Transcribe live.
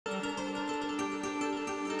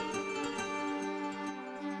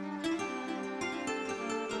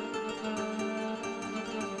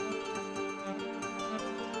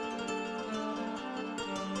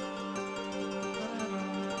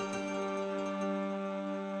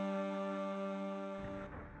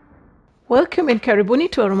Welcome and karibuni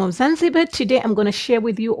to Aroma of Zanzibar. Today I'm going to share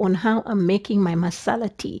with you on how I'm making my masala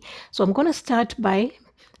tea. So I'm going to start by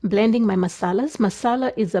blending my masalas.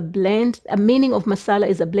 Masala is a blend, a meaning of masala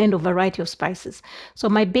is a blend of variety of spices. So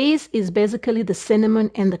my base is basically the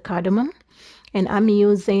cinnamon and the cardamom. And I'm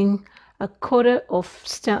using half of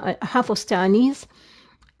star anise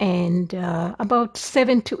and about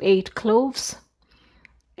 7 to 8 cloves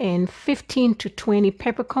and 15 to 20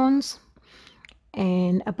 peppercorns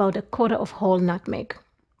and about a quarter of whole nutmeg.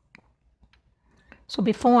 So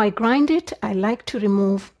before I grind it, I like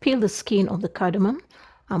to peel the skin of the cardamom.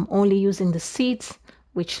 I'm only using the seeds,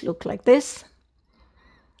 which look like this.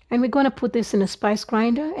 And we're going to put this in a spice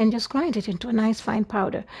grinder and just grind it into a nice fine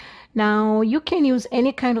powder. Now, you can use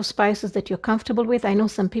any kind of spices that you're comfortable with. I know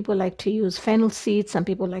some people like to use fennel seeds, some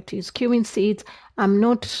people like to use cumin seeds. I'm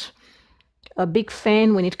not a big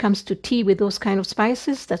fan when it comes to tea with those kind of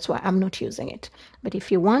spices. That's why I'm not using it. But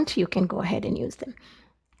if you want, you can go ahead and use them.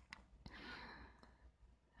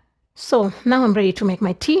 So now I'm ready to make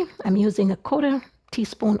my tea. I'm using a quarter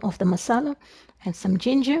teaspoon of the masala and some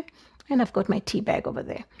ginger, and I've got my tea bag over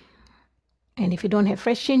there. And if you don't have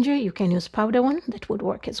fresh ginger, you can use powder one. That would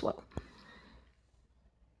work as well.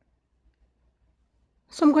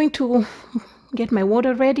 So I'm going to get my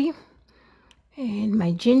water ready and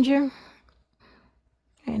my ginger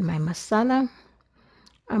and my masala.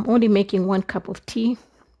 I'm only making 1 cup of tea.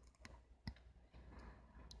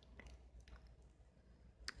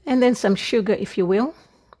 And then some sugar, if you will,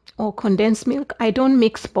 or condensed milk. I don't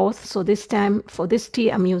mix both, so this time for this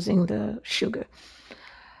tea, I'm using the sugar.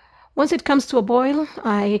 Once it comes to a boil,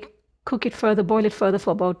 I boil it further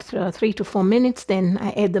for about 3 to 4 minutes. Then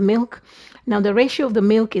I add the milk. Now the ratio of the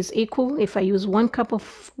milk is equal. If I use 1 cup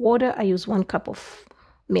of water, I use 1 cup of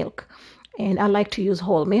milk. And I like to use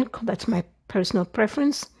whole milk. That's my personal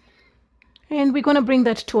preference. And we're going to bring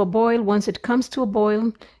that to a boil. Once it comes to a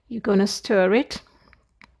boil, you're going to stir it.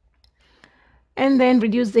 And then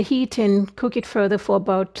reduce the heat and cook it further for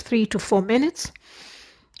about 3 to 4 minutes.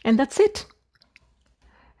 And that's it.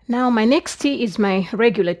 Now my next tea is my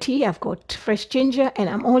regular tea. I've got fresh ginger and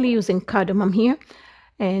I'm only using cardamom here.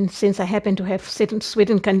 And since I happen to have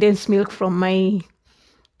sweetened condensed milk from my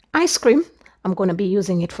ice cream, I'm going to be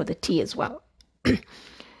using it for the tea as well.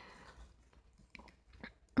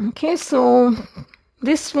 Okay, so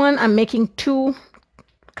this one I'm making 2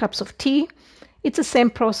 cups of tea. It's the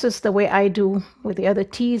same process the way I do with the other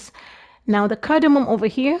teas. Now the cardamom over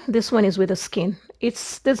here, this one is with the skin.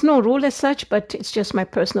 There's no rule as such, but it's just my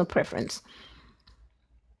personal preference.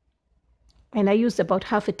 And I used about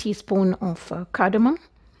half a teaspoon of cardamom.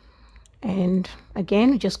 And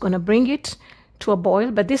again, just going to bring it to a boil,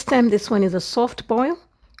 but this time this one is a soft boil.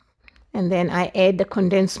 And then I add the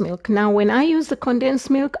condensed milk. Now when I use the condensed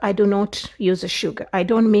milk, I do not use the sugar. I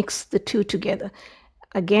don't mix the two together.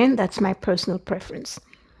 Again, that's my personal preference.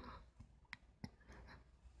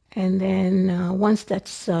 And then once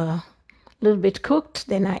that's a little bit cooked,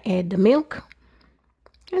 then I add the milk.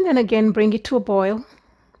 And then again, bring it to a boil.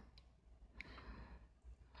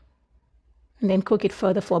 And then cook it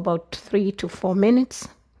further for about 3 to 4 minutes.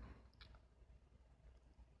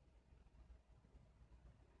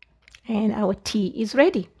 And our tea is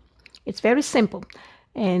ready. It's very simple.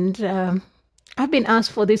 And I've been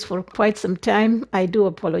asked for this for quite some time. I do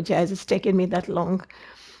apologize. It's taken me that long.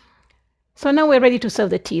 So now we're ready to serve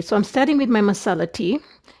the tea. So I'm starting with my masala tea.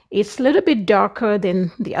 It's a little bit darker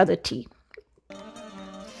than the other tea.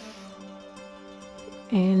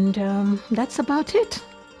 And that's about it.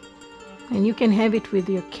 And you can have it with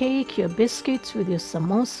your cake, your biscuits, with your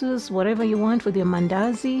samosas, whatever you want, with your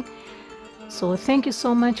mandazi. So thank you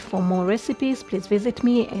so much. For more recipes, please visit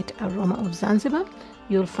me at Aroma of Zanzibar.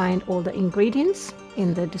 You'll find all the ingredients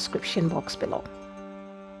in the description box below.